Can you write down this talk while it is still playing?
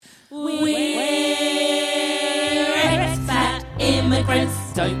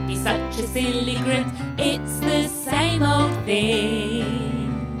silly grit, it's the same old thing.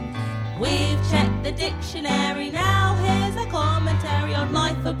 We've checked the dictionary, now here's a commentary on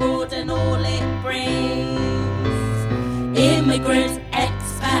life abroad and all it brings. Immigrants,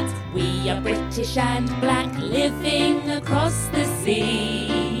 expats, we are British and black, living across the sea.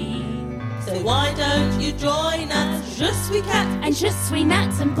 So why don't you join us, Je suis cat And je suis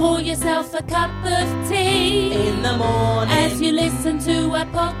nat, and pour yourself a cup of tea in the morning as you listen to our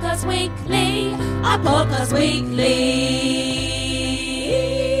podcast weekly. our podcast weekly.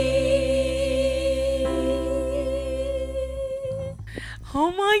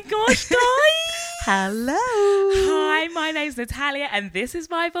 Oh my gosh, guys! Hello. Hi, my name's Natalia, and this is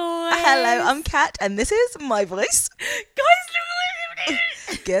my voice. Hello, I'm Kat, and this is my voice. Guys, look.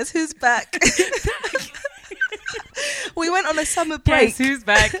 Guess who's back? We went on a summer break. Guess who's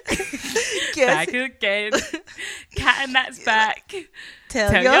back? Guess Back again. Kat and Nat's back.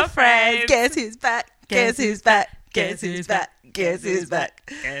 Tell your friends. Guess who's back? Guess who's back? Guess who's back? Guess who's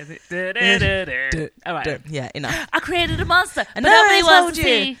back? All right. Yeah, enough. I created a monster, but know, nobody I wants told to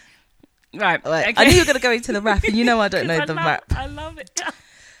you. see. Right. Right, Okay. I knew you were going to go into the rap, and you know I don't know the rap. I love it.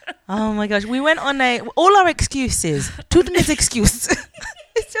 Oh my gosh, we went on all our excuses. Toutes mes excuses.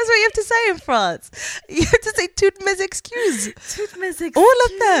 It's just what you have to say in France. You have to say toutes mes excuses. All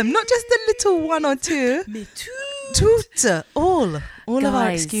of them, not just the little one or two. Toutes. All of our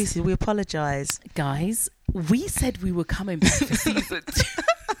Guys. excuses. We apologise. Guys, we said we were coming back for season 2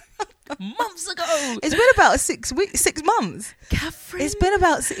 months ago. It's been about 6 months. Catherine.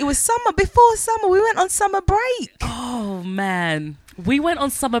 It was summer, before summer. We went on summer break. Oh, man. We went on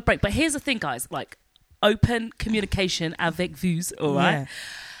summer break. But here's the thing, guys. Like, open communication avec vous, all right? Yeah.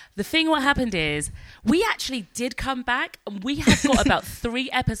 The thing what happened is we actually did come back, and we have got about 3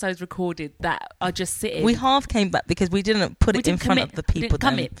 episodes recorded that are just sitting. We half came back because we didn't put it in front of the people. We didn't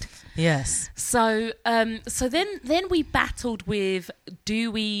commit. Yes. So then we battled with, do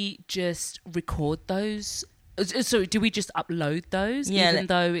we just record those? So do we just upload those, even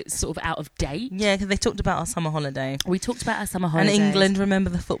though it's sort of out of date? Yeah, because they talked about our summer holiday. We talked about our summer And holidays. England, remember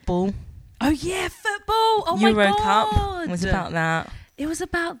the football? Oh yeah, football. Oh Euro my god. Cup was about that. It was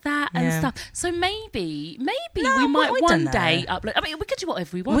about that and Yeah. stuff. So maybe No, we might we one don't day know. upload. I mean, we could do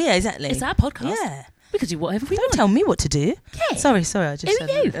whatever we want. Well, yeah, exactly. It's our podcast. Yeah. We could do whatever we Don't want. tell me what to do. Yeah. Sorry, I just Who said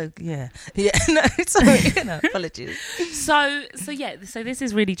are you? yeah. No, sorry. No, apologies. So this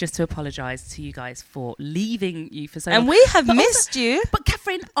is really just to apologise to you guys for leaving you for so long. And we have But missed also- you. But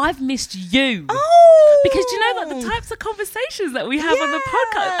Catherine, I've missed you. Oh, Because do you know like the types of conversations that we have on the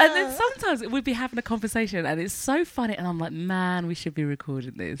podcast, and then Yeah. sometimes we'd be having a conversation and it's so funny, and I'm like, man, we should be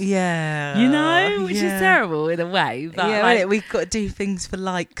recording this. Yeah. You know, which is Yeah. terrible in a way. But Yeah, like, innit? We've got to do things for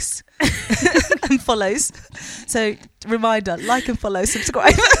likes and follows. So, reminder, like and follow,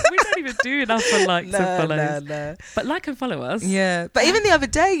 subscribe. we don't even do enough for likes and follows. No. But like and follow us. Yeah, but even the other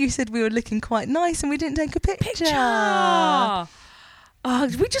day you said we were looking quite nice and we didn't take a picture. Oh,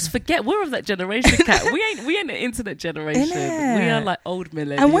 we just forget we're of that generation, Kat. We ain't an internet generation. Innit? We are like old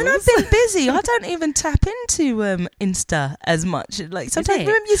millennials. And when I've been busy, I don't even tap into Insta as much. Like sometimes, it?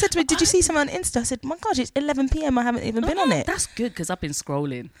 remember you said to me, "Did you see something on Insta?" I said, "My gosh, it's 11 p.m. I haven't even been on it." That's good because I've been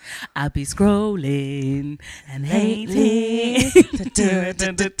scrolling. I'll be scrolling and hating.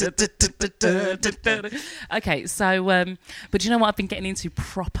 Okay, so but you know what I've been getting into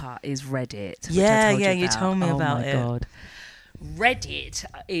proper is Reddit. which I Yeah, told you told me about it. Oh my god, Reddit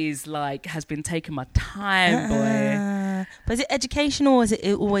is like has been taking my time, boy. But is it educational or is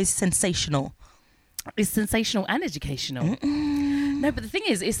it always sensational? It's sensational and educational. No, but the thing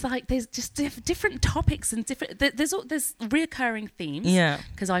is, it's like there's just different topics and different. There's reoccurring themes. Yeah.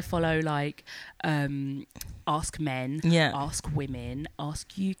 Because I follow like Ask Men, Yeah. Ask Women,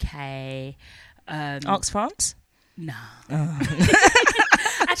 Ask UK. Ask France? No. Oh.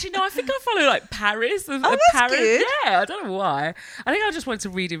 Actually, no, I think I follow like Paris. Oh, that's Paris. good. Yeah, I don't know why. I think I just wanted to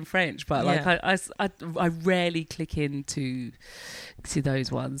read in French, but like Yeah. I rarely click into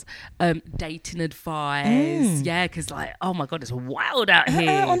those ones. Dating advice. Yeah, because like, oh my God, it's wild out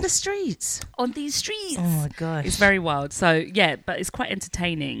here. On the streets. On these streets. Oh my gosh. It's very wild. So yeah, but it's quite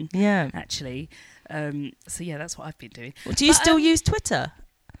entertaining. Yeah. Actually. So yeah, that's what I've been doing. Do you But, still use Twitter?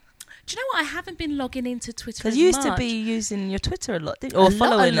 Do you know what? I haven't been logging into Twitter Because as you used much. to be using your Twitter a lot, didn't you? a Or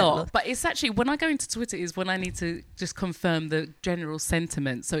following lot, it a lot. but it's actually when I go into Twitter is when I need to just confirm the general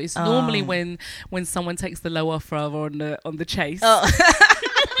sentiment. So it's normally when someone takes the low offer on the chase. Oh.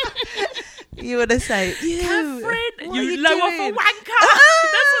 You want to say, Catherine, what are you you low doing? offer wanker.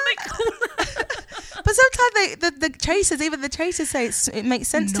 That's what they call it. But sometimes the chasers say it makes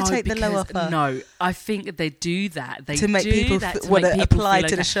sense to take the low offer. No, I think they do that. They to make people want to apply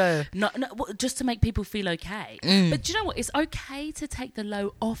to the show. No, just to make people feel okay. But do you know what? It's okay to take the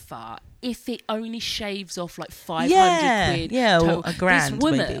low offer if it only shaves off like 500 quid. Yeah, total. or a grand, this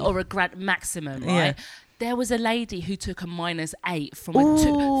woman, maybe. or a grand maximum, right? Yeah. There was a lady who took a -8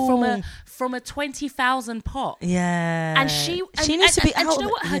 from a 20,000 pot. Yeah, and she needs to be out. And do you know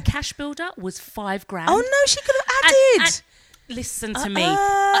what? Her cash builder was 5 grand. Oh no, she could have added. And listen to me.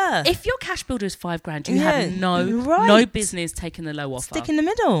 If your cash builder is 5 grand, you have no business taking the low offer. Stick in the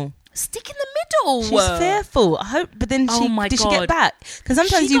middle. Stick in the middle. She's fearful. I hope, but then did she get back? Because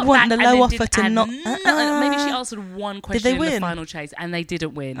sometimes you want the low offer to not. Maybe she answered one question in the final chase, and they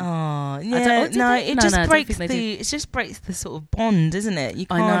didn't win. Oh yeah, it just breaks the sort of bond, isn't it? You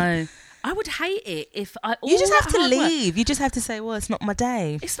can't. I know. I would hate it if I. You just have to leave. You just have to say, "Well, it's not my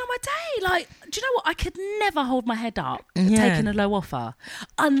day." It's not my day. Like, do you know what? I could never hold my head up taking a low offer,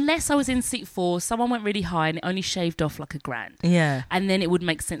 unless I was in seat 4. Someone went really high and it only shaved off like a grand. Yeah, and then it would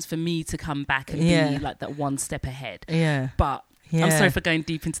make sense for me to come back and be like that one step ahead. Yeah, but. Yeah. I'm sorry for going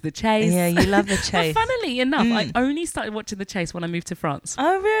deep into the chase. Yeah, you love the chase. But funnily enough, I only started watching the chase when I moved to France.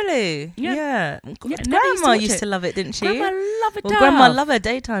 Oh, really? Yeah. Grandma used to love it, didn't she? Grandma loved it. Well, Grandma loved her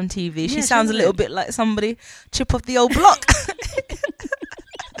daytime TV. She sounds a little bit like somebody chip off the old block.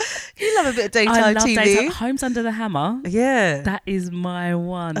 You love a bit of daytime TV. Homes Under the Hammer. Yeah. That is my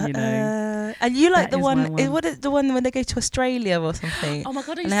one, you know. And you like the one, what is the one when they go to Australia or something? Oh my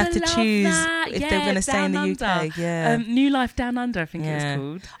God, I used and they have to choose that. if they're going to stay in the UK. Yeah. New Life Down Under, I think it was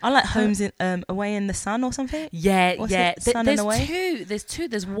called. I like Homes Away in the Sun or something. Yeah, Sun and Away? There's two.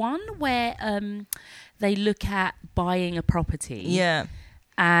 There's one where they look at buying a property. Yeah.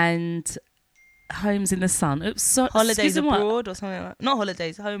 And Homes in the Sun. Oops, Holidays Abroad or something like that. Not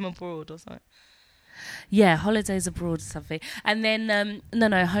Holidays, Home Abroad or something. Yeah, Holidays Abroad or something. And then,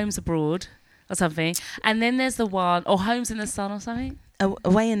 no, Homes Abroad or something. And then there's the one, or Homes in the Sun or something.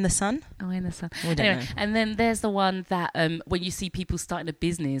 Away in the Sun? Away in the Sun. Anyway, and then there's the one that when you see people starting a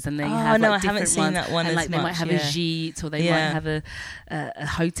business and they have no, like I haven't seen that one and as like they might have a gîte or they might have a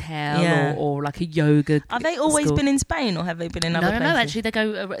hotel or like a yoga. Have they always been in Spain or have they been in other places? No, actually they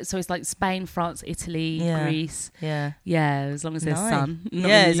go. So it's like Spain, France, Italy, Greece. Yeah, as long as there's sun.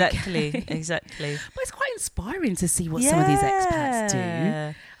 Yeah, exactly. But it's quite inspiring to see what some of these expats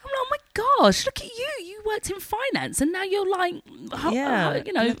do. Oh my gosh, look at you. You worked in finance and now you're like,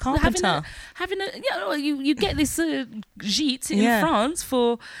 you get this gîte in France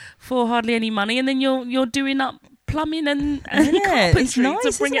for hardly any money and then you're doing up plumbing and carpentry it's nice,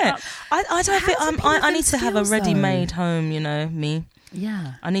 to bring it up. I don't think I need to have a ready-made home, me.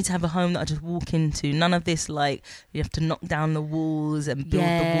 Yeah. I need to have a home that I just walk into. None of this like you have to knock down the walls and build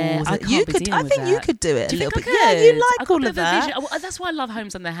the walls. I think you could do it a little bit. Yeah, you like all of that. That's why I love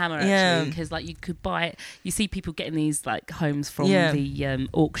Homes on the Hammer actually, because like you could buy it. You see people getting these like homes from the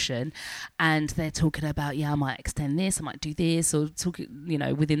auction, and they're talking about I might extend this, I might do this, or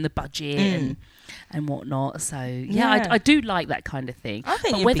within the budget and whatnot. So I do like that kind of thing. I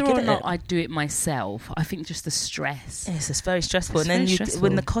think but whether or not I do it myself, I think just the stress. Yes, it's very stressful. And then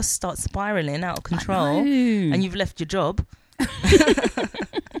when the costs start spiraling out of control and you've left your job, you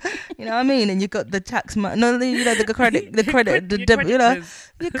know what I mean? And you've got the tax, the credit, debit,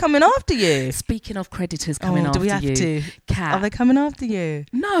 you're coming after you. Speaking of creditors coming after you. Do we have to? Kat. Are they coming after you?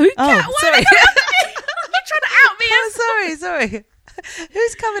 No, Kat, sorry. You're trying to out me. Oh, sorry.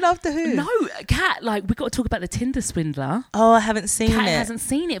 Who's coming after who? No, Kat, like we got to talk about the Tinder swindler. Oh, I haven't seen it. Kat hasn't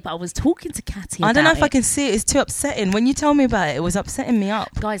seen it, but I was talking to Katty about it. I don't know if I can see it. It's too upsetting. When you told me about it, it was upsetting me up.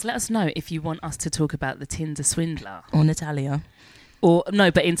 Guys, let us know if you want us to talk about the Tinder swindler. Or Natalia. Or no,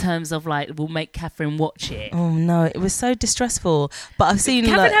 but in terms of like, we'll make Catherine watch it. Oh no, it was so distressful. But I've seen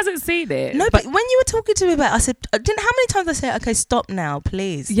Catherine hasn't seen it. No, but when you were talking to me about it, I said, how many times I said, okay, stop now,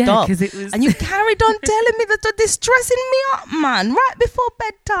 please, stop. Because it was, and you carried on telling me that you're distressing me up, man, right before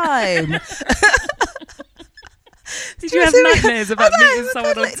bedtime. Did you have nightmares about meeting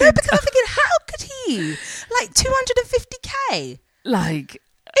someone on Tinder? No, because I'm thinking, how could he? Like 250k, like.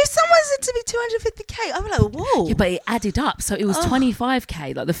 If someone said to me 250k, I'm like, whoa. Yeah, but it added up. So it was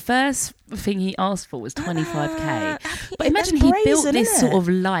 25k. Like the first thing he asked for was 25k. But imagine he built this sort of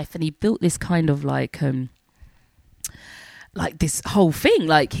life and he built this kind of like this whole thing.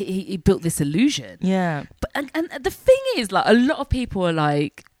 Like he built this illusion. Yeah. But and the thing is, like a lot of people are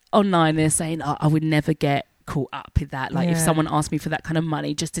like online, they're saying, I would never get caught up with that. Like if someone asked me for that kind of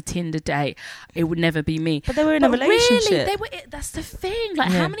money, just a Tinder date, it would never be me. But they were in a relationship. Really, that's the thing.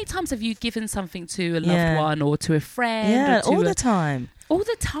 Like how many times have you given something to a loved one or to a friend? Yeah, all the time. All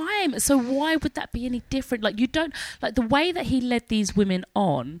the time. So why would that be any different? Like you don't, like the way that he led these women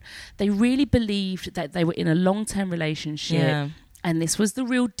on, they really believed that they were in a long-term relationship and this was the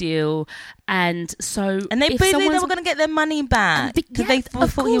real deal. And so... And they believed they were going to get their money back because they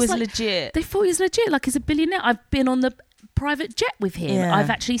thought he was legit. They thought he was legit, like he's a billionaire. I've been on the private jet with him. Yeah. I've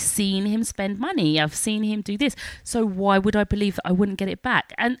actually seen him spend money. I've seen him do this. So why would I believe that I wouldn't get it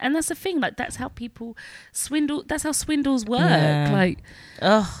back? And that's the thing. Like that's how people swindle. That's how swindles work. Yeah. Like,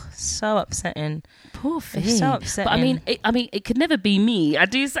 oh, so upsetting. Poor thing. It's so upsetting. But I mean, it could never be me. I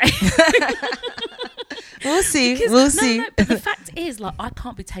do say. We'll see. We'll see. No, but the fact is, like, I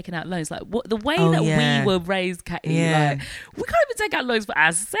can't be taking out loans. Like, the way that we were raised, Catty, like, we can't even take out loans for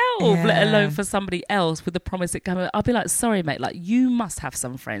ourselves, let alone for somebody else with the promise it coming. I'll be like, sorry, mate. Like, you must have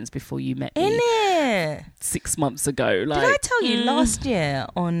some friends before you met me. Innit? 6 months ago. Like, did I tell you last year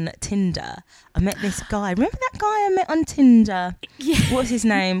on Tinder, I met this guy. Remember that guy I met on Tinder? Yeah. What's his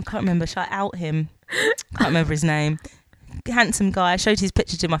name? Can't remember. Should I out him? Can't remember his name. Handsome guy. I showed his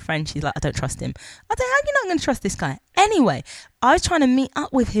picture to my friend. She's like, I don't trust him. I thought, how are you not going to trust this guy? Anyway, I was trying to meet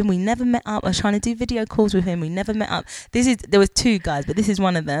up with him. We never met up. I was trying to do video calls with him. We never met up. There was 2 guys, but this is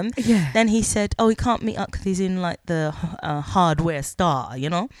one of them. Yeah. Then he said, oh, he can't meet up because he's in like the hardware store, you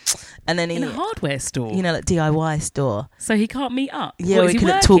know? And then in a hardware store? You know, like DIY store. So he can't meet up? Yeah, he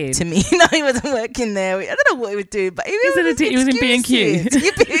couldn't talk to me. No, he wasn't working there. I don't know what he would do, but he was in B&Q.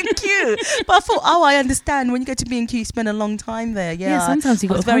 B&Q. But I thought, oh, I understand. When you go to B&Q, you spend a long time there. Yeah, sometimes you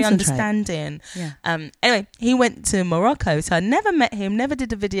got to very concentrate. Understanding. Yeah. Anyway, he went to Morocco, so I never met him, never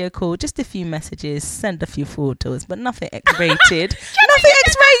did a video call, just a few messages, sent a few photos, but nothing X-rated. Nothing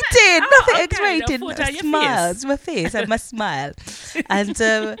X-rated. Nothing X-rated. Smiles, my face, and my smile. And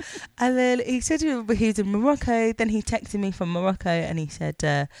then he said he was in Morocco. Then he texted me from Morocco, and he said,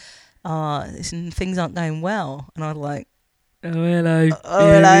 things aren't going well. And I was like, oh,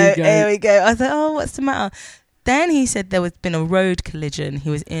 hello. Here we go. I thought, oh, what's the matter? Then he said there was been a road collision.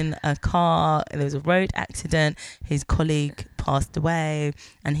 He was in a car. There was a road accident. His colleague passed away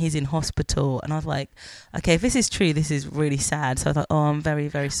and he's in hospital. And I was like, okay, if this is true, this is really sad. So I thought, oh, I'm very,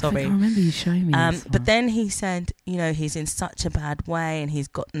 very sorry. I remember you showing me this But then he said, you know, he's in such a bad way and he's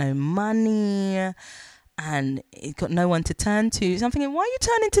got no money and he's got no one to turn to. So I'm thinking, why are you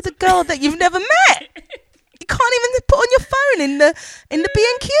turning to the girl that you've never met? You can't even put on your phone in the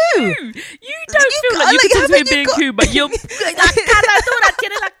B&Q. You don't feel like you can talk to B&Q, but you're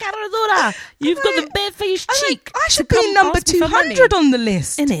You've got the bare-faced cheek. I should be number 200 on the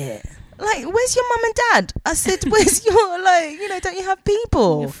list. Innit? Like, where's your mum and dad? I said, where's your, like, you know, don't you have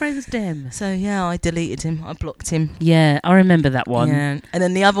people? Your friends, them. So, yeah, I deleted him. I blocked him. Yeah, I remember that one. Yeah. And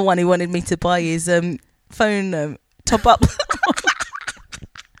then the other one he wanted me to buy his phone top-up.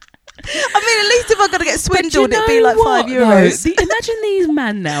 I mean, at least if I'm going to get swindled, it'd be like €5. No, imagine these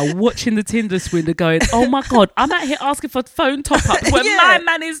man now watching the Tinder swindler going, oh my God, I'm out here asking for phone top-up when my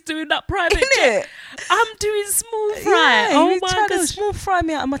man is doing that private jet. I'm doing small fry. Yeah, oh my God. To small fry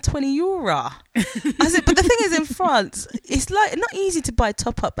me out of my €20. I said, but the thing is, in France, it's like not easy to buy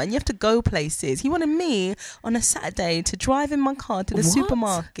top-up, and you have to go places. He wanted me on a Saturday to drive in my car to the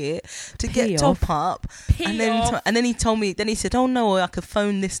supermarket to get top-up. And then he told me, then he said, oh no, I could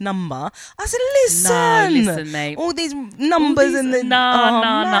phone this number. I said, listen, mate. all these numbers and then no,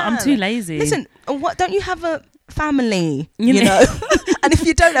 I'm too lazy. Listen, what? Don't you have a family? You know, and if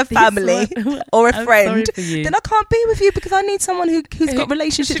you don't have family or a friend, then I can't be with you because I need someone who's got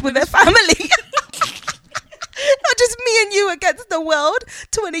relationships with their family. Not just me and you against the world.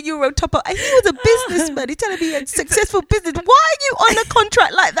 €20 top up. And he was a businessman. He's telling me he had successful business. Why are you on a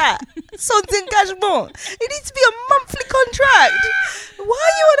contract like that? Sans engagement. It needs to be a monthly contract. Why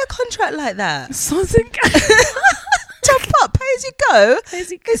are you on a contract like that? Sans engagement. Top up, pay as you go. Is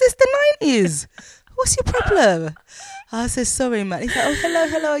this the 90s? What's your problem? I said, sorry, man. He's like, oh,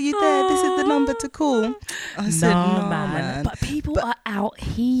 hello, are you there? This is the number to call. I said, no, man. But people are out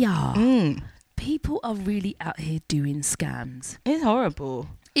here. People are really out here doing scams. It's horrible.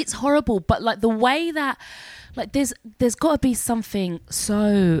 It's horrible, but like the way that, like, there's got to be something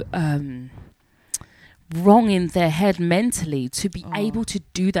so wrong in their head mentally to be able to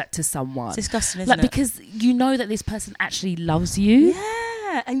do that to someone. It's disgusting, isn't it? Because you know that this person actually loves you.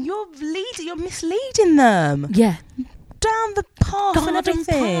 Yeah, and you're misleading them. Yeah. Down the path and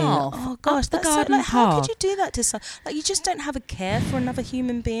everything. Oh gosh, that's so, like, how could you do that to someone? Like, you just don't have a care for another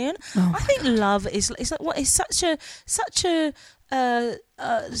human being. I think love is like what is such a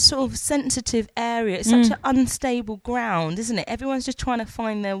sort of sensitive area. It's such an unstable ground, isn't it? Everyone's just trying to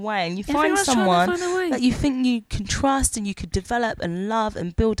find their way, and you find someone that you think you can trust and you could develop and love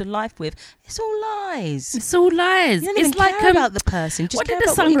and build a life with. It's all lies. It's all lies. You don't even care about the person. Just what care did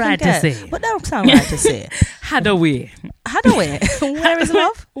the about songwriter say? What did the songwriter say? How do we? Where is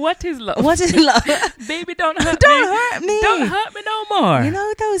love? What is love? What is love? Baby, don't hurt me. Don't hurt me. Don't hurt me no more. You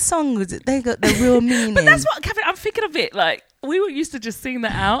know those songs, they got the real meaning. But that's what, Catherine, I'm thinking of it like, we were used to just sing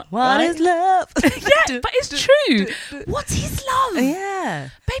that out. What is love? Yeah, but it's true. What is love? Yeah.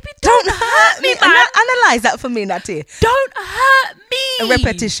 Baby, don't hurt me, man. Analyze that for me, Natty. Don't hurt me. A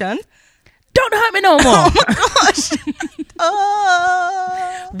repetition. Don't hurt me no more. Oh my gosh.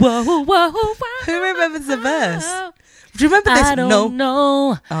 Oh. Whoa, whoa, whoa. Who remembers the verse? Do you remember this? I don't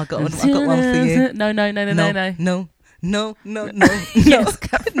know. Oh, I got one for you. No. No. Yes.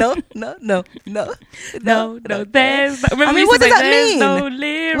 No. There's no. I mean, what does that mean? No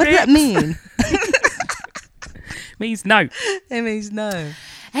lyrics. What does that mean? Means no. It means no.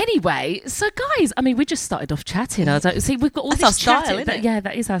 Anyway, so guys, I mean, we just started off chatting. I don't see we've got all That's this our style, chatting. isn't it? Yeah,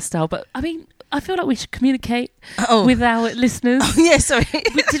 that is our style. But I mean, I feel like we should communicate with our listeners. Oh, yeah, sorry.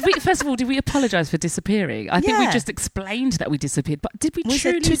 First of all, did we apologise for disappearing? I think we just explained that we disappeared, but did we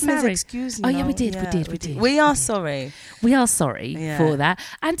truly said sorry? Excuse Oh yeah, we did. We are sorry. We are sorry for that.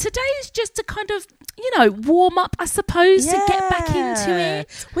 And today is just to kind of, warm up, I suppose, to get back into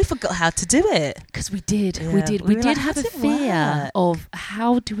it. We forgot how to do it. Because we did. Yeah. We did. We did have a fear of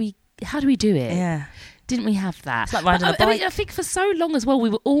how do we do it? Yeah. Didn't we have that? It's like riding a bike. I mean, I think for so long as well, we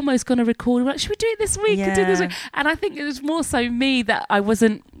were almost going to record. We were like, should we do it this week? Yeah. Do this week? And I think it was more so me that I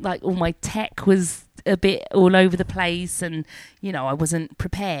wasn't like, all my tech was a bit all over the place, and I wasn't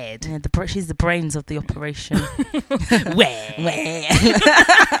prepared. Yeah, she's the brains of the operation.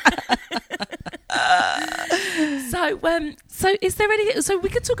 So is there anything? So we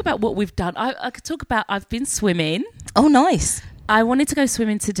could talk about what we've done. I could talk about I've been swimming. Oh, nice. I wanted to go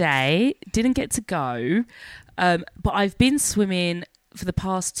swimming today, didn't get to go, but I've been swimming for the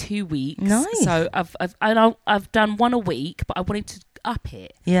past 2 weeks. Nice. So I've done one a week, but I wanted to up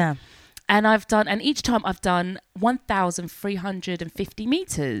it. Yeah. And each time I've done 1,350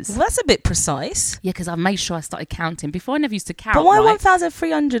 meters. Well, that's a bit precise. Yeah, because I made sure I started counting. Before I never used to count. But why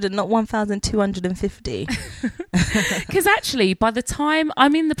 1,300 and not 1,250? Because actually, by the time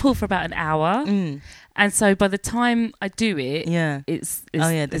I'm in the pool for about an hour, and so by the time I do it, it's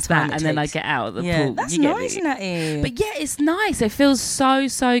that, and then I get out of the pool. That's nice, isn't it? But yeah, it's nice. It feels so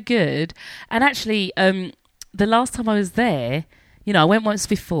good. And actually, the last time I was there, I went once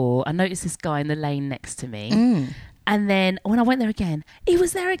before. I noticed this guy in the lane next to me. And then when I went there again, he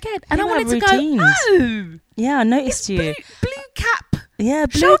was there again. And I wanted to go, oh! Yeah, I noticed you. Blue cap. Yeah,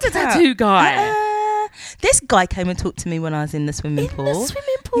 blue shoulder cap. tattoo guy. This guy came and talked to me when I was in the swimming pool. In the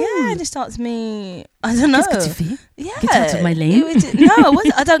swimming pool? Yeah, and just starts me, I don't know. Good to feel. Yeah. Get out of my lane.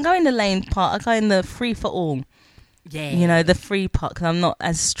 I don't go in the lane part. I go in the free for all. Yeah. The free part, because I'm not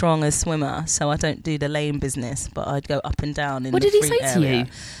as strong a swimmer, so I don't do the lane business, but I'd go up and down in the free area. What did he say to you?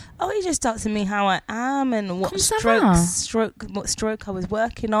 Oh, he just asking me how I am and what stroke I was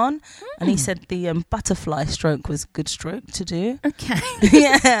working on. And he said the butterfly stroke was a good stroke to do. Okay.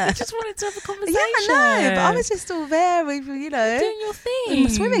 Yeah. I just wanted to have a conversation. Yeah, I know, but I was just all there with, doing your thing. In my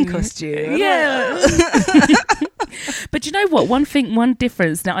swimming costume. Yeah. But you know what? One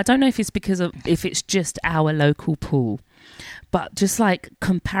difference. Now, I don't know if if it's just our local pool, but just like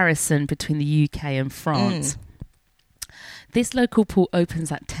comparison between the UK and France. This local pool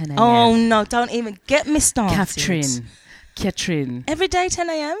opens at 10 a.m. Oh, no, don't even get me started. Catherine. Every day 10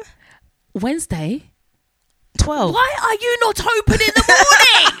 a.m.? Wednesday? 12. Why are you not open in the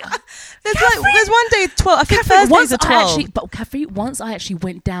morning? There's one day 12. I think Thursdays are 12. Catherine, once I actually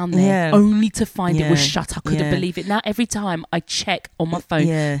went down there only to find it was shut. I couldn't believe it. Now every time I check on my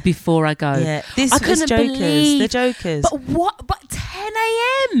phone before I go. Yeah. I couldn't believe. They're jokers. But what? But 10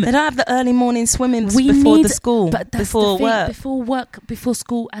 a.m. They don't have the early morning swimming before the school. But that's before the thing, work. before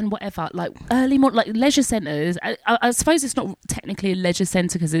school and whatever. Like early morning, like leisure centres. I suppose it's not technically a leisure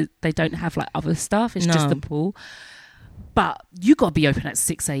centre because they don't have like other stuff. It's just the pool. But you got to be open at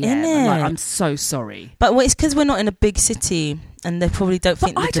 6 a.m. Like, I'm so sorry. But it's because we're not in a big city and they probably don't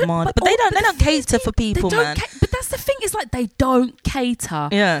think the demand. But they don't cater for people, man. But that's the thing. It's like they don't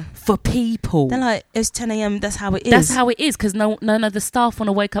cater for people. They're like, it's 10 a.m. That's how it is. That's how it is because none of the staff want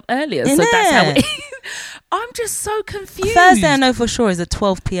to wake up earlier. So that's how it is. I'm just so confused. Thursday, I know for sure, is a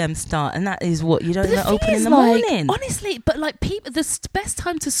 12 p.m. start, and that is what you don't even open in the morning. Honestly, but like people, the best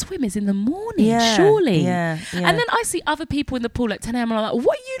time to swim is in the morning, surely. Yeah. And then I see other people in the pool at 10 a.m. and I'm like,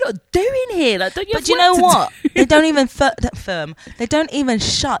 what are you not doing here? Like, don't you? But you know what? They don't even They don't even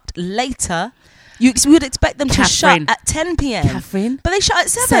shut later. You would expect them to shut at 10 p.m. Catherine, but they shut at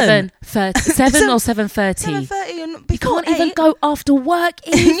 7. 7 or 7:30. 7:30. You can't even go after work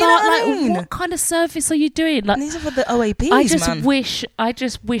either. You know what I mean? What kind of service are you doing? Like, these are for the OAPs, I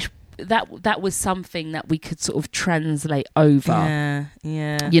just wish that was something that we could sort of translate over.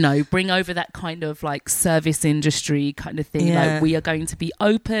 Yeah. You know, bring over that kind of like service industry kind of thing. Yeah. Like, we are going to be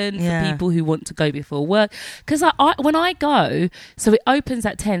open for people who want to go before work. Because when I go, so it opens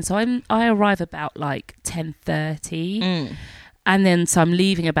at 10, so I arrive about like 10:30. And then so I'm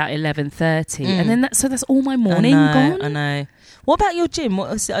leaving about 11:30, and then that's all my morning gone. I know. What about your gym? What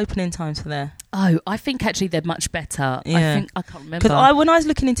was the opening times for there? Oh, I think actually they're much better. Yeah. I can't remember. Because when I was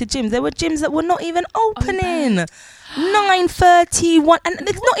looking into gyms, there were gyms that were not even opening. 9:30, and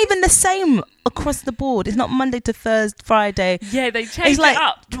it's not even the same across the board. It's not Monday to Thursday, Friday. Yeah, they changed it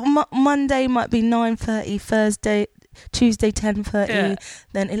up. Monday might be 9:30, Thursday, Tuesday 10:30,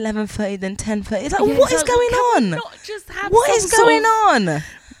 then 11:30, then 10:30. It's like, what is going on? Not just have what is going on?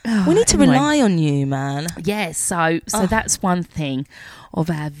 We need to rely on you, man. Yes, so that's one thing of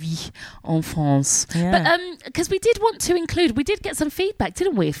our vie en France. Yeah. But because we did get some feedback,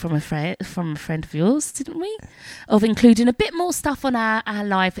 didn't we, from a friend of yours, didn't we, of including a bit more stuff on our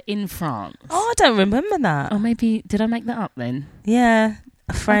life in France. Oh, I don't remember that. Or maybe did I make that up then? Yeah.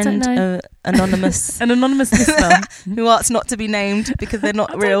 A friend, anonymous, an anonymous listener who asks not to be named because they're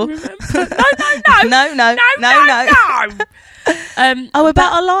not real. No.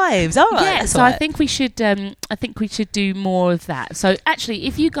 About our lives. All right. Yeah, so I think we should do more of that. So actually,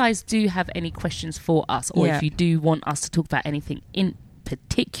 if you guys do have any questions for us, or if you do want us to talk about anything in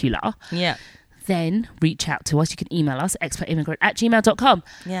particular, then reach out to us. You can email us expertimmigrant@gmail.com.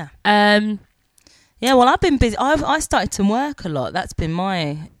 Yeah, well, I've been busy. I started to work a lot. That's been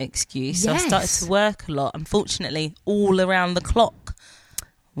my excuse. Yes. I started to work a lot, unfortunately, all around the clock.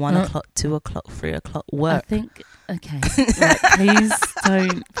 1 o'clock, 2 o'clock, 3 o'clock, work. I think, okay.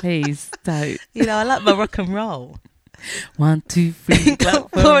 Right, please don't. You know, I like my rock and roll. 1, 2, 3 o'clock,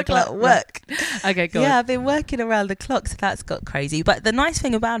 4 o'clock, work. Okay, go on. Yeah, I've been working around the clock, so that's got crazy. But the nice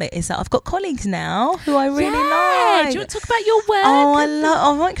thing about it is that I've got colleagues now who I really like. Do you want to talk about your work? Oh,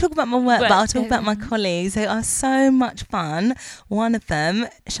 I won't talk about my work, but I'll talk about my colleagues. They are so much fun. One of them,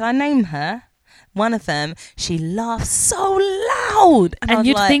 shall I name her? One of them, she laughs so loud. And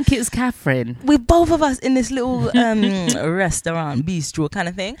you'd think it was Catherine. With both of us in this little restaurant, bistro kind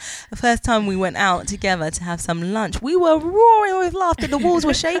of thing. The first time we went out together to have some lunch, we were roaring with laughter. The walls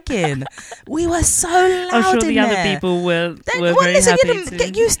were shaking. We were so loud. I'm sure the there. other people were very happy to.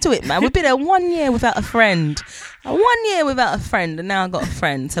 Get used to it, man. We've been there 1 year without a friend. 1 year without a friend, and now I've got a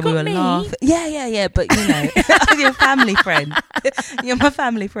friend. So we were laughing. Yeah. But you know, you're a family friend. You're my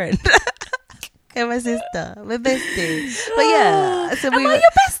family friend. Okay, my sister, my bestie. But yeah, so am I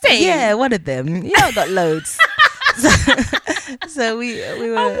your bestie? Yeah, one of them. You know, I got loads. so we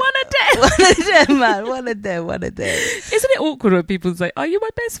were. Oh, one of them. One of them, man. One of them. Isn't it awkward when people say, "Are you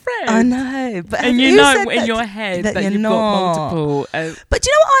my best friend?" I know, but and you know in your head that you've got multiple. But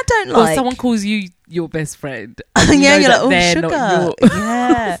you know what I don't like? Or someone calls you your best friend. Yeah, you're like, oh, sugar.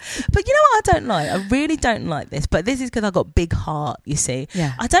 Yeah. But you know what I don't like? I really don't like this. But this is because I've got a big heart, you see.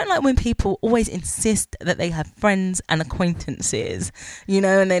 Yeah. I don't like when people always insist that they have friends and acquaintances, you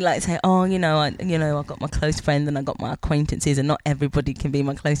know, and they like say, oh, I've got my close friend and I got my acquaintances, and not everybody can be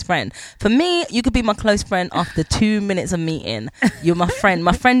my close friend. For me, you could be my close friend after 2 minutes of meeting. You're my friend.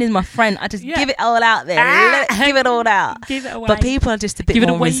 My friend is my friend. I just give it all out there. Give it all out. Give it away. But people are just a bit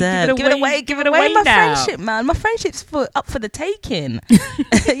more reserved. Give it away. My friendship, man. My friendship's up for the taking.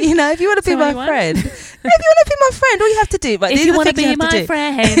 You know, if you want to be my friend, all you have to do. Right, if you want to be my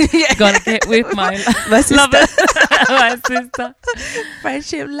friend, you gotta get with my sister. My sister.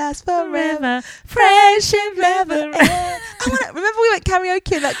 Friendship lasts forever. Friendship never ends. Remember we went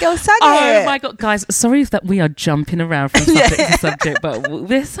karaoke and that girl sang it. Oh my god, guys! Sorry that we are jumping around from subject to subject, but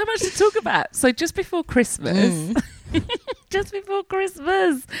there's so much to talk about. So just before Christmas. Just before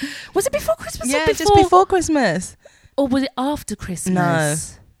Christmas. Was it before Christmas? Yeah, or before? Just before Christmas. Or was it after Christmas? No.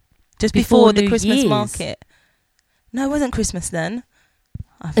 Just before the Christmas Year's. market. No, it wasn't Christmas then.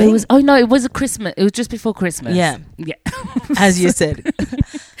 I think. It was. Oh no, it was a Christmas. It was just before Christmas. Yeah. Yeah. As you said.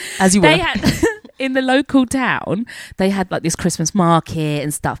 As you were. in the local town, they had like this Christmas market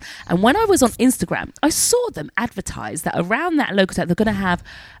and stuff. And when I was on Instagram, I saw them advertise that around that local town, they're going to have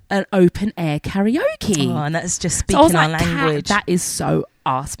an open air karaoke. Oh, and that's just speaking our language. That is so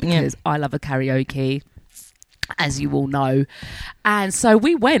us, because I love a karaoke, as you all know. And so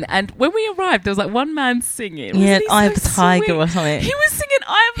we went, and when we arrived, there was like one man singing. Eye of the Tiger or something. He was singing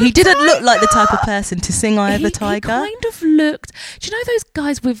Eye of the Tiger. He didn't look like the type of person to sing Eye of the Tiger. He kind of looked, do you know those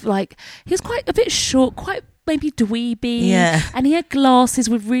guys with like, he was quite a bit short, quite maybe dweeby. Yeah. And he had glasses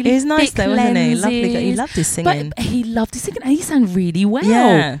with really He was nice thick though, lenses. wasn't he? Lovely guy. He loved his singing. But he loved his singing, and he sang really well.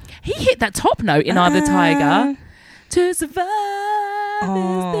 Yeah. He hit that top note in Eye of the Tiger. To survive is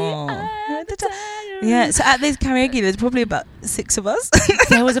the eye of the tiger. Yeah, so at this karaoke, there's probably about 6 of us.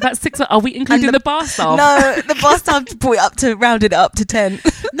 There was about 6. Are we including the bar staff? No, the bar staff rounded it up to 10.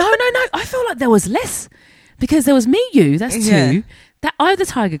 No. I feel like there was less, because there was me, you. That's 2. Yeah. That Eye of the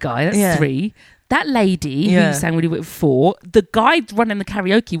Tiger guy. That's 3. That lady who sang really well, 4. The guy running the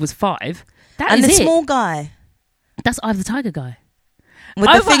karaoke was 5. And the small guy. That's Eye of the Tiger guy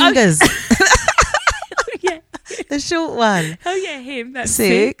with the fingers. Yeah. The short one. Oh yeah, him. That's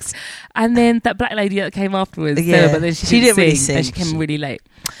 6. And then that black lady that came afterwards. Yeah. But then she didn't really sing. And she came really late.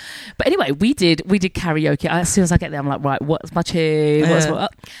 But anyway, we did karaoke. As soon as I get there, I'm like, right, what's my tune? What's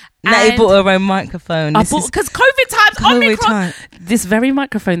what? Natty bought her own microphone. Because COVID times, Omicron. This very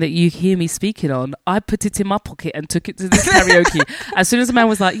microphone that you hear me speaking on, I put it in my pocket and took it to this karaoke. As soon as the man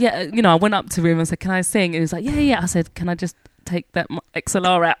was like, yeah, I went up to him and said, can I sing? And he was like, yeah. I said, can I just take that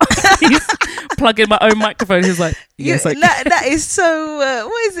XLR out? He's plugging my own microphone. He was like, yes. That is so,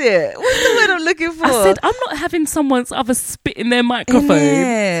 what is it? What's the word I'm looking for? I said, I'm not having someone's other spit in their microphone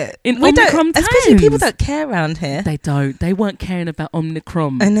in Omicron times. Especially people don't care around here. They don't. They weren't caring about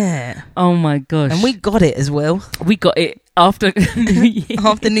Omicron. I know. Oh my gosh. And we got it as well. We got it after New Year's.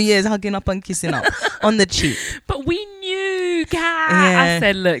 After New Year's, hugging up and kissing up on the cheek. But we knew, Kat. I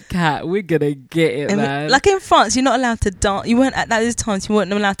said, look, Kat, we're going to get it, man. Like in France, you're not allowed to dance. You weren't at those times, you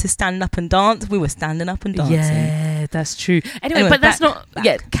weren't allowed to stand up and dance. We were standing up and dancing. Yeah, that's true. Anyway, but that's not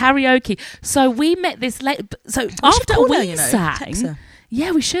karaoke. So we met this late. So after we sang,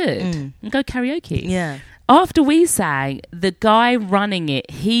 yeah, we should go karaoke. Yeah. After we sang, the guy running it,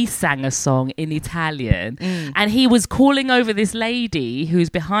 he sang a song in Italian, and he was calling over this lady who's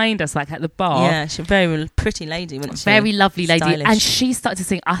behind us, like at the bar. Yeah, she's a very pretty lady, wasn't she? Very lovely lady. Stylish. And she started to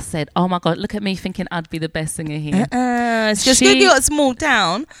sing. I said, oh my God, look at me thinking I'd be the best singer here. It's just because you got a small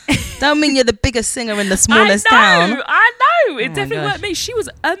town, don't mean you're the biggest singer in the smallest town. I know. It definitely weren't me. She was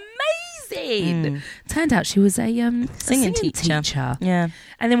amazing. Turned out she was a singing teacher. Yeah.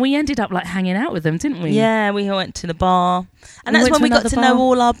 And then we ended up like hanging out with them, didn't we? Yeah, we went to the bar. And that's when we got to know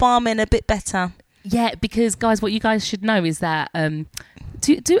all our barmen a bit better. Yeah, because guys, what you guys should know is that I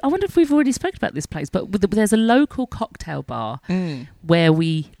wonder if we've already spoken about this place, but there's a local cocktail bar where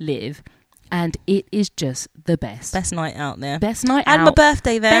we live, and it is just the best. Best night out there. Best night out. And my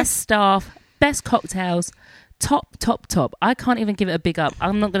birthday there. Best staff, best cocktails, top. I can't even give it a big up.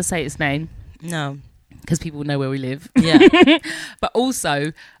 I'm not going to say its name. No. Because people know where we live. Yeah. But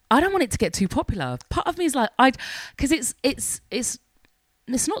also, I don't want it to get too popular. Part of me is like, because it's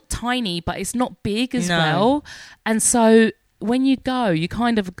not tiny, but it's not big as well. And so when you go, you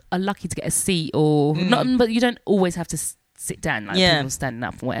kind of are lucky to get a seat or not, but you don't always have to sit down like people standing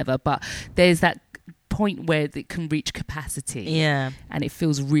up or whatever. But there's that point where it can reach capacity and it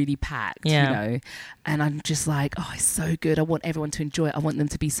feels really packed, you know, and I'm just like, oh, it's so good. I want everyone to enjoy it. I want them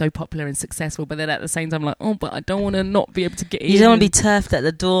to be so popular and successful, but then at the same time, I'm like, oh, but I don't want to not be able to get in. You don't want to be turfed at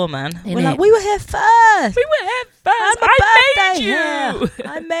the door, man. We're like, we were here first. I made you.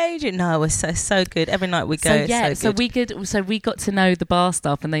 I made you. No, it was so good. Every night we go. So we got to know the bar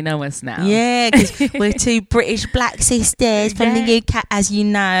staff, and they know us now. Yeah, because we're 2 British black sisters from the UK, as you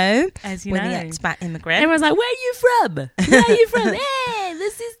know. We're the expat immigrants. Everyone's like, where are you from? Where are you from? Hey,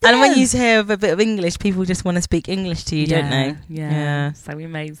 this is them. And when you hear a bit of English, people just want to speak English to you, don't they? Yeah. So we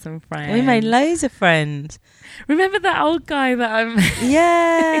made some friends. We made loads of friends. Remember that old guy that I'm...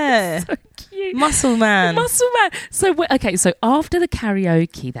 Yeah. So cute. Muscle man. So, so after the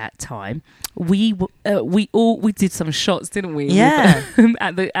karaoke that time, we did some shots, didn't we? Yeah.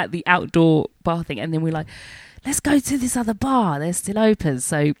 at the outdoor bar thing. And then we're like, let's go to this other bar. They're still open.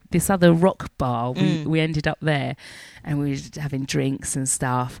 So this other rock bar, we ended up there, and we were having drinks and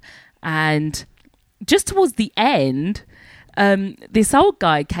stuff. And just towards the end, this old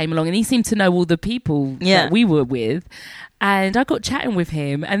guy came along, and he seemed to know all the people that we were with. And I got chatting with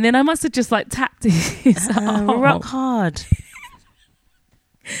him, and then I must have just like tapped his arm. Rock hard.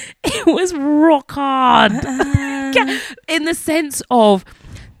 It was rock hard. In the sense of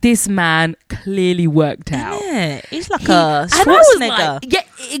this man clearly worked out. Yeah, he's like a Schwarzenegger. And I was like, yeah,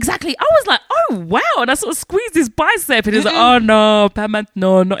 exactly. I was like, oh wow, and I sort of squeezed his bicep, and he was like, oh no, pas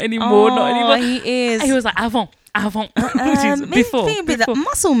maintenant, not anymore, not anymore. He is. And he was like, avant, which is before. Maybe be that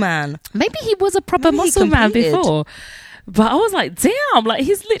muscle man. Maybe he was a proper muscle man before. But I was like, damn, like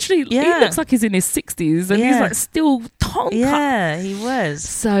he's literally, he looks like he's in his 60s and he's like still tonka. Yeah, he was.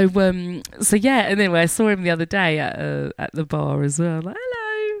 So yeah, and anyway, I saw him the other day at the bar as well. Like,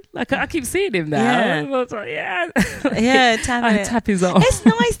 hello. Like I keep seeing him now. Yeah. I was like, yeah. I tap his arm. It's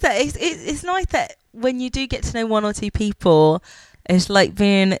nice that it's nice that when you do get to know one or two people, it's like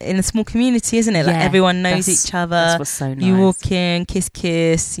being in a small community, isn't it? Like everyone knows each other. That's what's so nice. You walk in,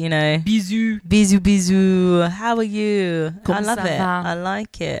 kiss, you know. Bisous. How are you? I love it. I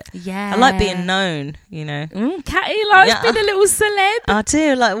like it. Yeah. I like being known, you know. Catty likes being a little celeb. I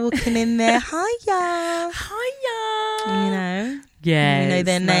do, like walking in there. Hiya. You know. Yeah. You know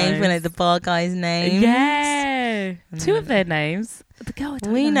their names. We know the bar guy's name. Yeah. Two of their names. The girl,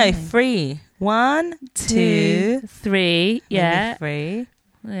 we know 3. 1, 2, 3. Yeah. 3.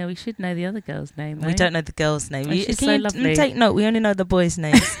 Yeah, we should know the other girl's name. Though. We don't know the girl's name. Oh, she's so lovely. Take note. We only know the boys'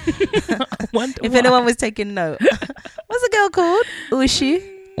 names. If anyone was taking note. What's the girl called? Who is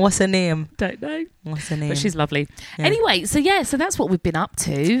she? What's her name? Don't know. What's her name? But she's lovely. Yeah. Anyway, so that's what we've been up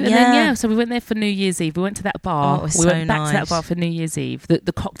to. And then, so we went there for New Year's Eve. We went to that bar. Oh, it was we so went back nice. to that bar for New Year's Eve,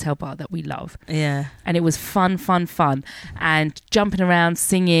 the cocktail bar that we love. Yeah. And it was fun. And jumping around,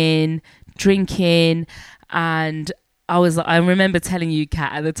 singing, drinking. And I remember telling you,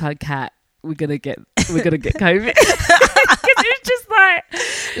 Kat, at the time, Kat, we're gonna get COVID. It's just like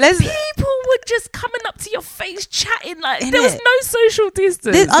people were just coming up to your face chatting like there was no social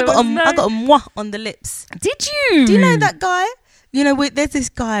distance. I got a mwah on the lips. Did you? Do you know that guy? You know, there's this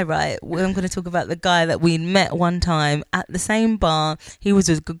guy, right? I'm going to talk about the guy that we met one time at the same bar. He was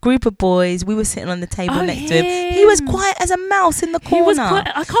with a group of boys. We were sitting on the table next to him. He was quiet as a mouse in the corner. He was quiet.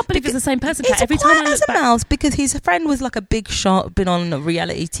 I can't believe it's the same person. He's every quiet time I as a mouse because his friend was like a big shot, been on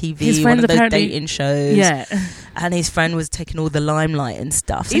reality TV, his one of those dating shows. Yeah. And his friend was taking all the limelight and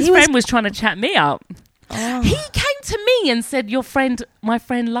stuff. So his friend was trying to chat me up. Oh. He came to me and said, my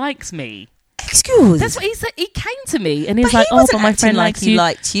friend likes me. Excuse. That's what he said. He came to me and he's like, "Oh, but my friend likes you."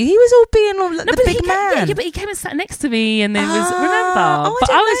 Liked you. He was all being all like the big man. Yeah, but he came and sat next to me, and it was remember. Oh,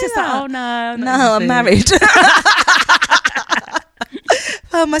 but I was just like, "Oh no, I'm married."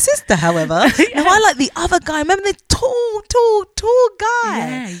 My sister, however, no, I like the other guy. Remember the tall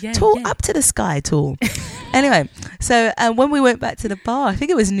guy, tall up to the sky, tall. Anyway, so when we went back to the bar, I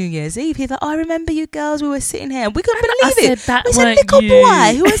think it was New Year's Eve. He's like, "I remember you girls. We were sitting here. We couldn't believe it. We said little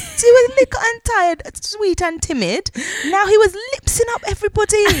boy who was little and tired, sweet and timid. Now he was lipsing up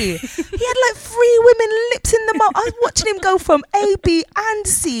everybody. He had like 3 women lipsing them up. I was watching him go from A, B, and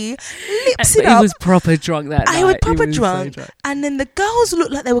C, lipsing up. He was proper drunk that night. He was proper drunk. So and then the girls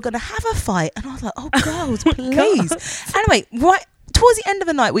looked like they were going to have a fight. And I was like, "Oh, girls, please." Anyway, right. Towards the end of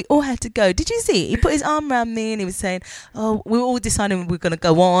the night, we all had to go. Did you see? He put his arm around me and he was saying, "Oh, we were all deciding we were going to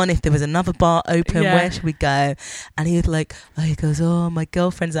go on. If there was another bar open, where should we go?" And he was like, he goes, "Oh, my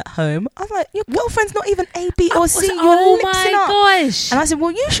girlfriend's at home." I was like, "Your girlfriend's not even A, B, or C. Oh my gosh!" And I said,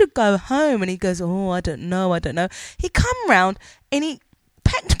 "Well, you should go home." And he goes, "Oh, I don't know." He come round and he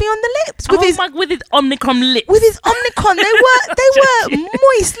pecked me on the lips with his Omnicron lips. With his Omnicron, they were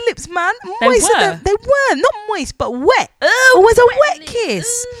moist lips, man. Moist. They were not moist, but wet. It was a wet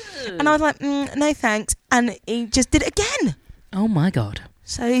kiss. And I was like, "No thanks." And he just did it again. Oh my god.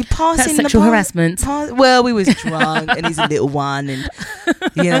 So he passed That's in sexual the harassment. Well, we was drunk and he's a little one, and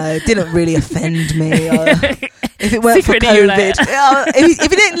it didn't really offend me. If it weren't for COVID, if he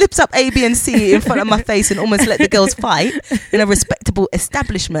didn't lips up A, B, and C in front of my face and almost let the girls fight in a respectable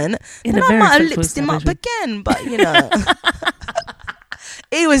establishment, then I might have lipsed him up again. But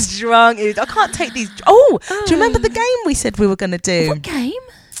he was drunk. I can't take these. Oh, do you remember the game we said we were going to do? What game?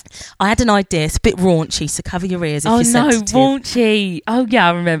 I had an idea. It's a bit raunchy, so cover your ears if you're sensitive. Raunchy. Oh yeah,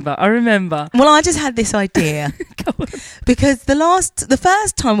 I remember. Well, I just had this idea because the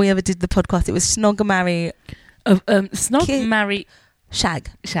first time we ever did the podcast, it was Snog, Marry, Marry, Shag.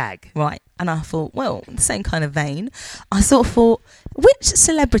 Right. And I thought, well, the same kind of vein. I sort of thought, which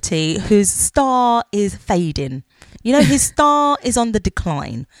celebrity whose star is fading? His star is on the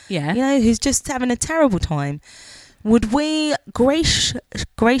decline. Yeah. Who's just having a terrible time. Would we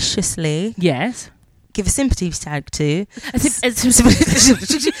graciously give a sympathy tag to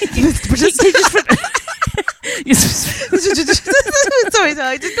Sorry,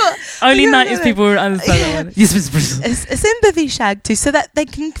 I just got... Only 90s people will understand that one. A sympathy shag too, so that they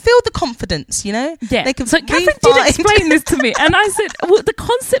can feel the confidence, you know? Yeah. They can so Catherine did explain this to me, and I said, well, the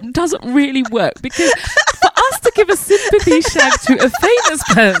concept doesn't really work, because for us to give a sympathy shag to a famous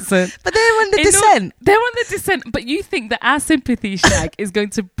person... But they're on the descent. They're on the descent, but you think that our sympathy shag is going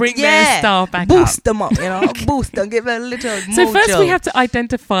to bring their star back boost them up, you know? Boost them, give them a little So mojo. first we have to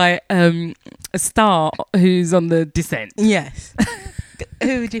identify a star who's on the descent. Yes.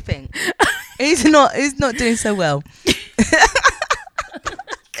 Who do you think? Who's not doing so well?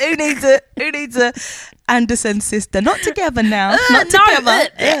 Who needs a Anderson sister? Not together now. Not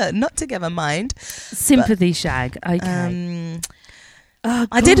together. Not together, mind. Sympathy shag. Okay.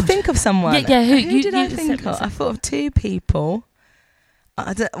 I did think of someone. Yeah. Who did I think of? I thought of two people.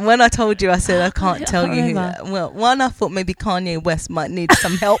 When I told you, I said I can't tell you. Well, one, I thought maybe Kanye West might need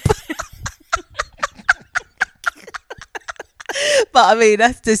some help. But I mean,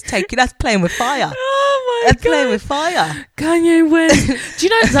 that's playing with fire. Oh my God. Playing with fire. Kanye West. Do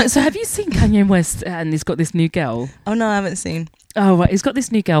you know, so have you seen Kanye West and he's got this new girl? Oh no, I haven't seen. Oh right, he's got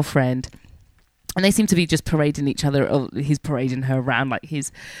this new girlfriend. And they seem to be just parading each other, or he's parading her around like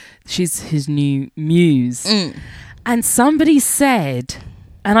she's his new muse. And somebody said,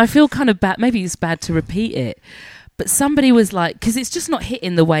 and I feel kind of bad, maybe it's bad to repeat it, but somebody was like, because it's just not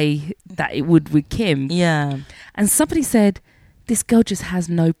hitting the way that it would with Kim. Yeah. And somebody said, this girl just has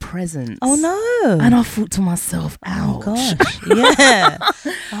no presence. Oh no. And I thought to myself, ouch. Oh gosh. Yeah.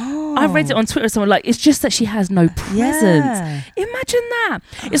 I read it on Twitter, someone like, it's just that she has no presence. Yeah. Imagine that.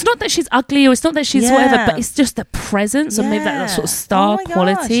 It's not that she's ugly, or it's not that she's whatever, but it's just the presence, or maybe that sort of star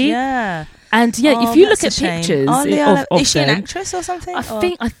quality. Yeah. And if you look at pictures of is she an them, actress or something?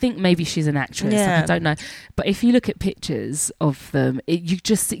 I think maybe she's an actress. Yeah. Like, I don't know, but if you look at pictures of them,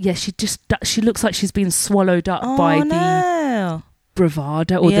 she looks like she's been swallowed up by the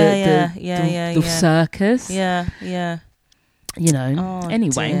bravado or the circus. Yeah. You know. Oh,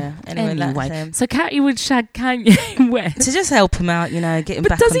 anyway. Dear. Anyway. So Catty would shag Kanye West to just help him out, you know, get him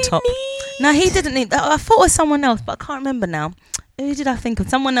back on top. No, he didn't need that. I thought it was someone else, but I can't remember now. Who did I think of?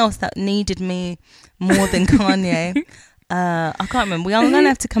 Someone else that needed me more than Kanye. I can't remember. I'm going to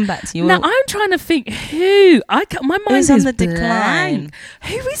have to come back to you. Now, I'm trying to think who. My mind is on the decline.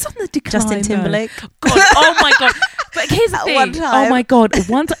 Who is on the decline? Justin Timberlake. God, oh my God. But here's the thing. Oh my God.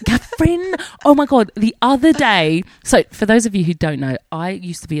 Catherine. Oh my God. The other day. So for those of you who don't know, I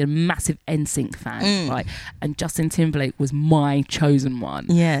used to be a massive NSYNC fan, right? And Justin Timberlake was my chosen one.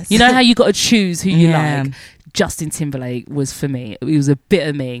 Yes. You know how you got to choose who you like? Justin Timberlake was for me. It was a bit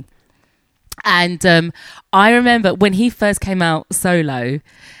of me. And I remember when he first came out solo,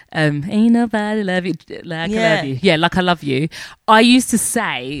 ain't nobody love you like I love you. Yeah, like I love you. I used to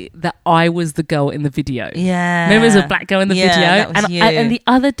say that I was the girl in the video. Yeah. Remember there was a black girl in the video? That was you. And the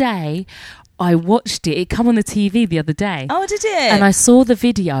other day, I watched it. It came on the TV the other day. Oh, did it? And I saw the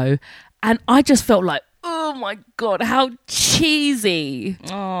video and I just felt like, oh my God, how cheesy.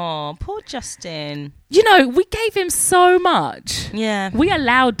 Oh, poor Justin. You know, we gave him so much. Yeah. We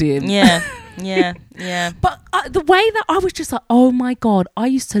allowed him. Yeah. But the way that I was just like, oh my God, I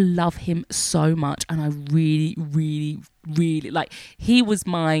used to love him so much. And I really, really, really, like, he was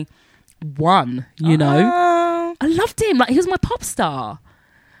my one, you know. I loved him. Like, he was my pop star.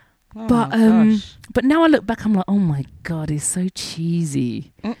 Oh, but now I look back, I'm like, oh my God, it's so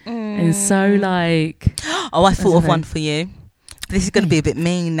cheesy. And so like... Oh, I thought of one for you. This is going to be a bit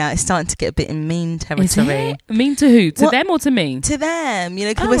mean now. It's starting to get a bit in mean territory. Mean to who? To them or to me? To them. You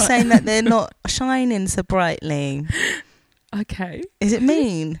know, because we're saying that they're not shining so brightly. Okay. Is it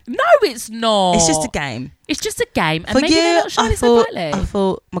mean? No, it's not. It's just a game. It's just a game. And for maybe you, they're not shining so brightly. I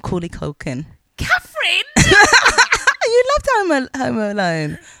thought Macaulay Culkin. Catherine! You loved Home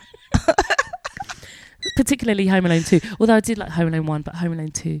Alone. Particularly Home Alone 2. Although I did like Home Alone 1, but Home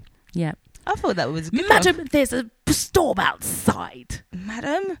Alone 2, yeah. I thought that was good. Madam, there's a storm outside.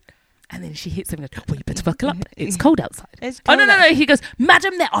 Madam? And then she hits him and goes, well, you better buckle up. It's cold outside. It's cold no. He goes,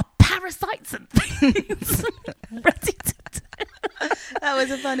 Madam, there are parasites and things ready to do. That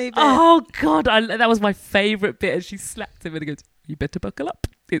was a funny bit. Oh, God. That was my favourite bit. And she slapped him and he goes, you better buckle up.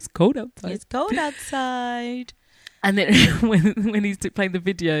 It's cold outside. It's cold outside. And then when he's playing the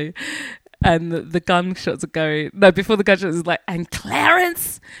video... And the gunshots are going... No, before the gunshots is like, and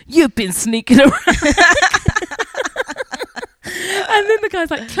Clarence, you've been sneaking around. And then the guy's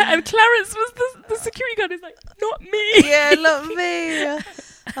like, and Clarence was the security guard. Is like, not me. Yeah, not me.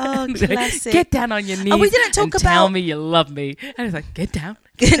 Oh, classic. Get down on your knees. Oh, we didn't talk about... tell me you love me. And he's like, get down.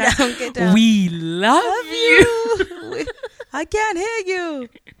 Get down. We love you. I can't hear you.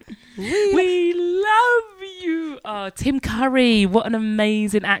 We love you. Oh, Tim Curry, what an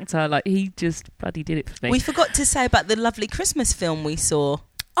amazing actor. Like, he just bloody did it for me. We forgot to say about the lovely Christmas film we saw.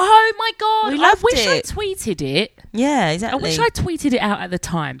 Oh my God. We loved I wish I it. tweeted it. Yeah, exactly. I wish I tweeted it out at the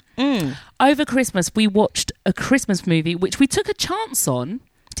time. Over Christmas, we watched a Christmas movie, which we took a chance on,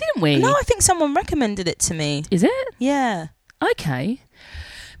 didn't we? No, I think someone recommended it to me. Is it? Yeah. Okay.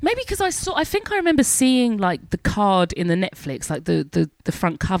 Maybe because I think I remember seeing like the card in the Netflix, like the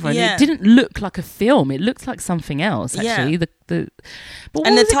front cover, and it didn't look like a film. It looked like something else, actually. Yeah. But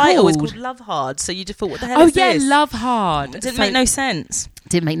and the title was called? called Love Hard, so you just thought, what the hell is this? Love Hard. It didn't make no sense.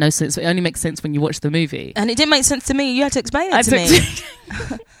 Didn't make no sense. It only makes sense when you watch the movie. And it didn't make sense to me. You had to explain it to me.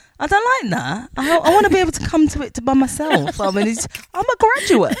 I don't like that. I want to be able to come to it by myself. I mean, I'm a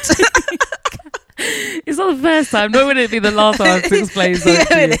graduate. It's not the first time, nor would it be the last time I have to explain something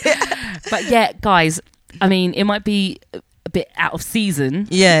to you. But yeah, guys, I mean, it might be a bit out of season.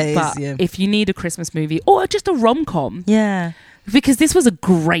 Yeah, it but is, if you need a Christmas movie or just a rom-com. Yeah. Because this was a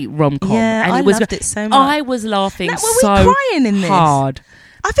great rom-com. Yeah, and I loved it so much. I was laughing were we crying in this? hard.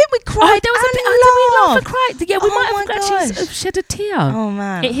 I think we cried. There was a bit. Did we laugh and cry? Yeah, we might have actually shed a tear. Oh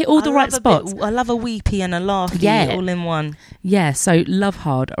man, it hit all the right spots. I love a weepy and a laughy all in one. Yeah, so Love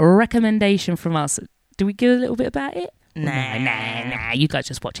Hard, a recommendation from us. Do we give a little bit about it? Nah. You guys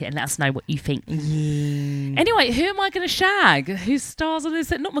just watch it and let us know what you think. Yeah. Anyway, who am I going to shag? Who stars on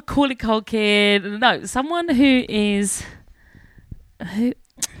this? Not Macaulay Culkin. No, someone who is who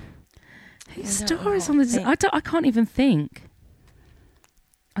stars on this? I can't even think.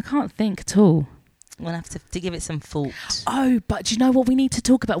 I can't think at all. We'll have to give it some thought. Oh, but do you know what we need to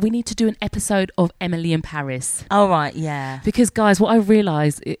talk about? We need to do an episode of Emily in Paris. Oh, right, yeah. Because, guys, what I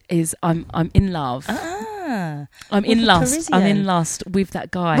realised is I'm in love. I'm in lust with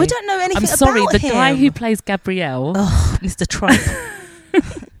that guy. We don't know anything about him. I'm sorry, the guy who plays Gabrielle. Oh, Mr. Tripe.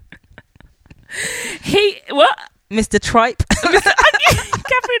 What? Mr. Tripe.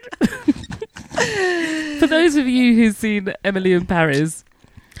 For those of you who've seen Emily in Paris,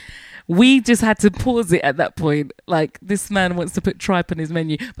 we just had to pause it at that point. Like, this man wants to put tripe on his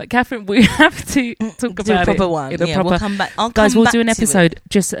menu. But Catherine, we have to talk about a proper it. one. We'll come back. Guys, we'll do an episode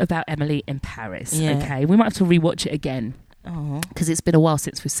just about Emily in Paris. Yeah. Okay, we might have to rewatch it again because it's been a while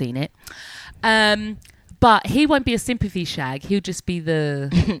since we've seen it. But he won't be a sympathy shag. He'll just be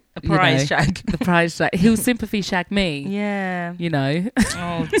the prize shag. The prize shag. He'll sympathy shag me. Yeah. You know.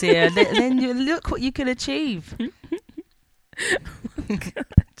 Oh dear. Then you look what you could achieve.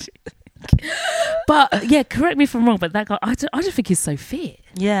 But yeah, correct me if I'm wrong, but that guy, I just think he's so fit.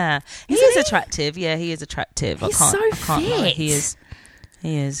 Yeah, he is attractive. Yeah, he is attractive. He's I can't fit. lie. He is.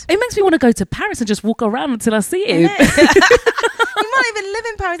 It makes me want to go to Paris and just walk around until I see him. He might even live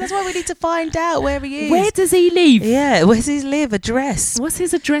in Paris. That's why we need to find out where he is. Where does he live? Yeah, where's his address? What's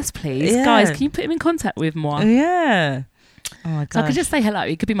his address, please? Yeah. Guys, can you put him in contact with moi? Yeah. Oh my god. So I could just say hello.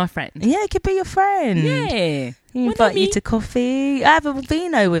 He could be my friend. Yeah, he could be your friend. Yeah. He invite you to coffee. Have a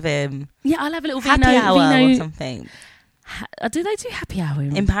vino with him. Yeah, I'll have a little happy hour or something. Do they do happy hour?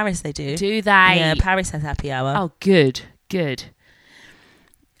 In Paris they do. Do they? Yeah, Paris has happy hour. Oh, good.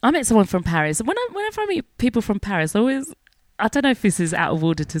 I met someone from Paris. Whenever I meet people from Paris, I don't know if this is out of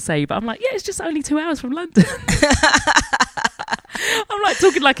order to say, but I'm like, yeah, it's just only 2 hours from London. I'm like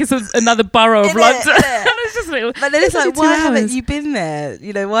talking like it's another borough of London. It's just but then it's like, why haven't you been there?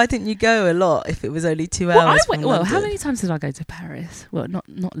 You know, why didn't you go a lot if it was only 2 hours? Well, how many times did I go to Paris? Well,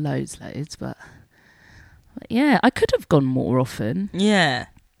 not loads, but yeah, I could have gone more often. Yeah.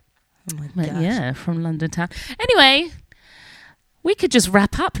 Oh my gosh. Yeah, from London town. Anyway, we could just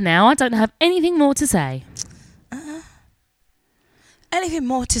wrap up now. I don't have anything more to say. Anything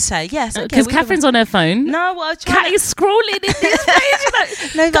more to say? Yes, okay. Because Catherine's on her phone. No, well, Kat is scrolling in this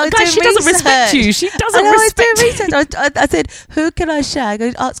page. No, guys, she doesn't respect you. She doesn't respect you. I said, who can I shag?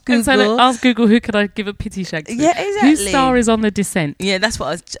 I asked Google. So ask Google, who can I give a pity shag to? Yeah, exactly. Whose star is on The Descent? Yeah, that's what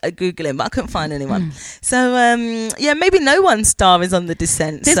I was Googling, but I couldn't find anyone. So, yeah, maybe no one's star is on The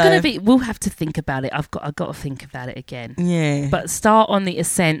Descent. There's going to be, we'll have to think about it. I've got to think about it again. Yeah. But star on The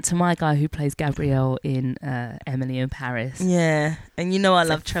Ascent to my guy who plays Gabrielle in Emily in Paris. Yeah. And you know I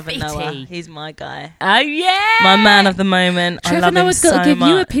love Trevor Noah. He's my guy. Oh, yeah. My man of the moment. Trevor I love Noah's him got to give much.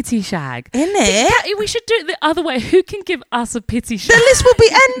 you a pity shag. Isn't it? We should do it the other way. Who can give us a pity shag? The list will be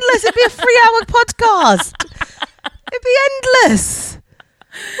endless. It'd be a 3-hour podcast. It'd be endless.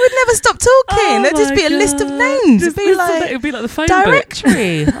 We'd never stop talking. It'd just be a list of names. It'd be like the phone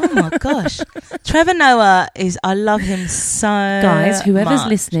directory. Oh my gosh. Trevor Noah I love him so Guys, whoever's much.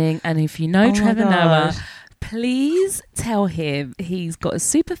 listening, and if you know Trevor Noah, please tell him he's got a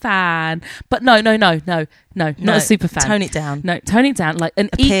super fan. But no, not a super fan. Tone it down. No, tone it down. Like a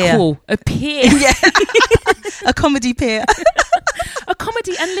peer. Yeah. A comedy peer. A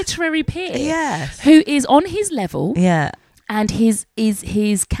comedy and literary peer. Yes. Who is on his level. Yeah. And his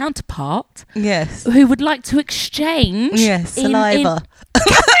counterpart. Yes. Who would like to exchange. Yes. Saliva.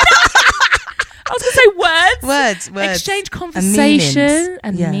 I was going to say words. Exchange conversation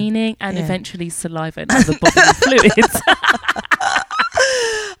and meaning and eventually saliva and other bodily fluids.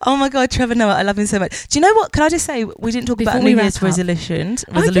 Oh my God, Trevor Noah, I love him so much. Do you know what? Can I just say, we didn't talk about New Year's resolutions.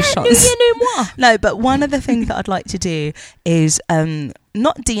 Oh yeah, New Year, New Moi. No, but one of the things that I'd like to do is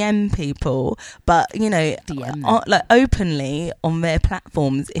not DM people, but DM like openly on their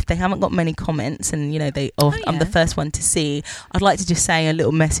platforms, if they haven't got many comments and I'm the first one to see, I'd like to just say a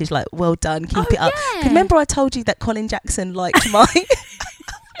little message like, well done, keep it up. Remember I told you that Colin Jackson liked my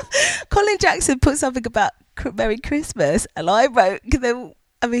Colin Jackson put something about Merry Christmas and I wrote,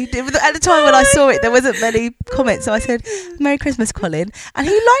 at the time when I saw it, there wasn't many comments. So I said, Merry Christmas, Colin. And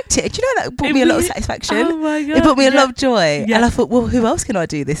he liked it. Do you know that brought me a lot of satisfaction? Oh my God. It brought me a lot of joy. Yeah. And I thought, well, who else can I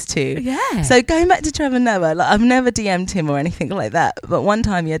do this to? Yeah. So going back to Trevor Noah, like, I've never DM'd him or anything like that. But one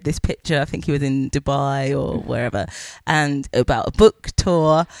time he had this picture, I think he was in Dubai or wherever, and about a book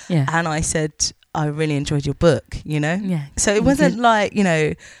tour. Yeah. And I said, I really enjoyed your book, Yeah. So it wasn't like,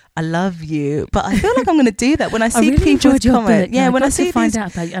 I love you, but I feel like I'm going to do that when I see really people's comments. Yeah, when I see find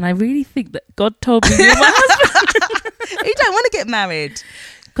out about you, and I really think that God told me you're my husband. You don't want to get married.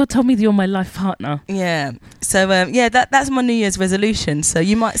 God told me that you're my life partner. Yeah. So that's my New Year's resolution. So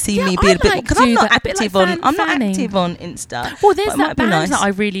you might see me be a bit, because I'm not active on Insta. Well, there's that band that I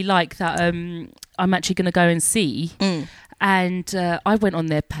really like that I'm actually going to go and see. And I went on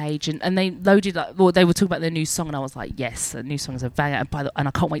their page and they loaded they were talking about their new song, and I was like, yes, the new song is a banger, and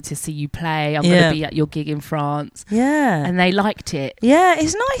I can't wait to see you play. I'm going to be at your gig in France. Yeah. And they liked it. Yeah,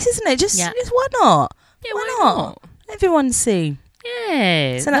 it's nice, isn't it? Just why not? Yeah, why not? Everyone see.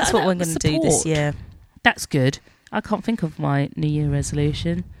 Yeah. So that's what we're going to do this year. That's good. I can't think of my New Year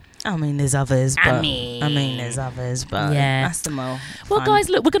resolution. I mean, there's others, but yeah, that's the more fun. Well, guys,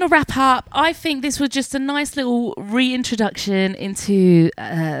 look, we're going to wrap up. I think this was just a nice little reintroduction into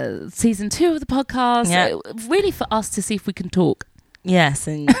season 2 of the podcast. Really for us to see if we can talk. Yes,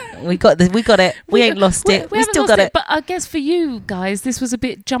 and we got it. We ain't lost it. We still got it. But I guess for you guys, this was a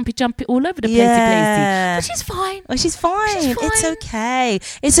bit jumpy all over the placey. But she's fine. Oh, she's fine. It's okay.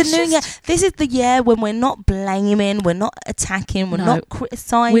 It's a new year. This is the year when we're not blaming, we're not attacking, we're not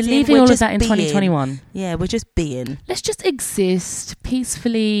criticising. We're leaving all of that in 2021. Yeah, we're just being. Let's just exist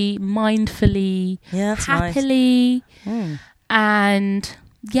peacefully, mindfully, happily, and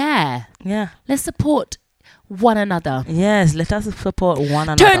let's support one another. Yes, let us support one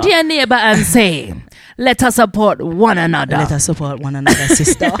another. Turn to your neighbour and say, let us support one another. Let us support one another,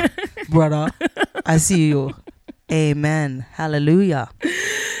 sister, brother. I see you. Amen. Hallelujah.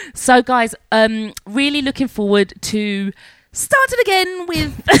 So, guys, really looking forward to starting again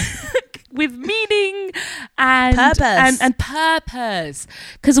with meaning and purpose,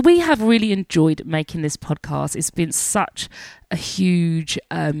 because we have really enjoyed making this podcast. It's been such a huge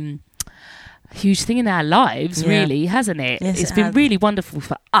thing in our lives, really, hasn't it? Yes, it's been really wonderful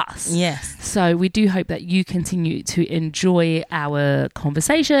for us. Yes. So we do hope that you continue to enjoy our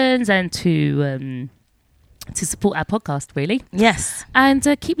conversations and to support our podcast, really. Yes. And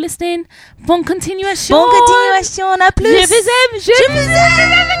keep listening. Bonne continuation. Bonne continuation. À plus. Je vous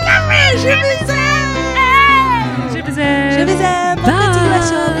aime.